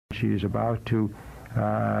she's about to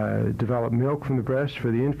develop milk from the breast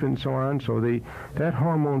for the infant and so on. So that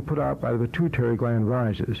hormone put out by the pituitary gland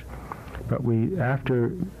rises. But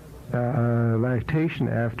after lactation,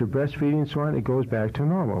 after breastfeeding and so on, it goes back to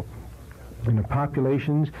normal. In the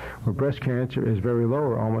populations where breast cancer is very low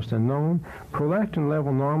or almost unknown, prolactin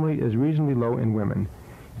level normally is reasonably low in women.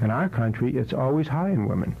 In our country, it's always high in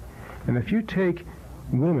women. And if you take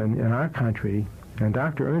women in our country, and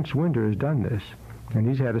Dr. Ernst Winder has done this, and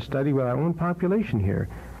he's had a study with our own population here,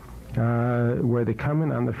 where they come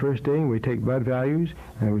in on the first day and we take blood values,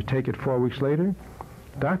 and we take it 4 weeks later.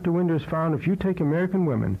 Dr. Winder has found if you take American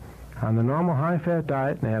women on the normal high-fat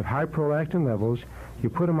diet and they have high prolactin levels, you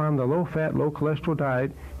put them on the low-fat, low-cholesterol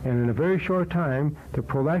diet, and in a very short time, the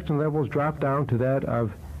prolactin levels drop down to that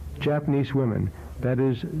of Japanese women. That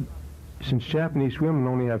is, since Japanese women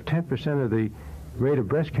only have 10% of the rate of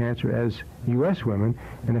breast cancer as U.S. women,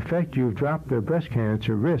 in effect, you've dropped their breast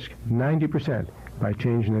cancer risk 90% by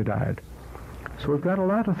changing their diet. So we've got a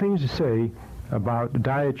lot of things to say about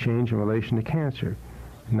diet change in relation to cancer.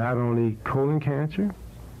 Not only colon cancer,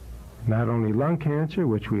 not only lung cancer,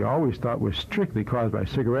 which we always thought was strictly caused by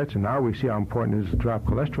cigarettes, and now we see how important it is to drop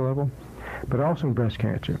cholesterol level, but also in breast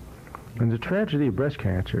cancer. And the tragedy of breast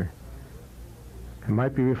cancer, it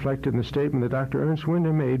might be reflected in the statement that Dr. Ernst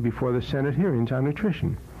Winder made before the Senate hearings on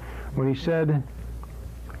nutrition, when he said,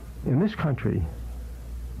 in this country,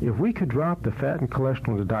 if we could drop the fat and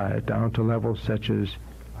cholesterol in the diet down to levels such as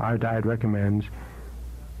our diet recommends,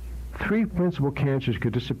 3 principal cancers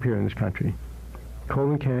could disappear in this country: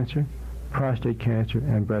 colon cancer, prostate cancer,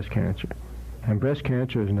 and breast cancer. And breast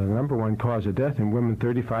cancer is the number one cause of death in women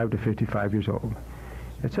 35 to 55 years old.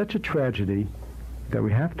 It's such a tragedy that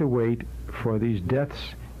we have to wait for these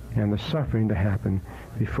deaths and the suffering to happen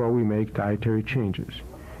before we make dietary changes.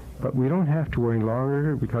 But we don't have to worry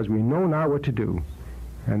longer because we know now what to do,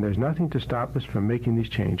 and there's nothing to stop us from making these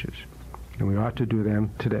changes, and we ought to do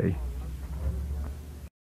them today.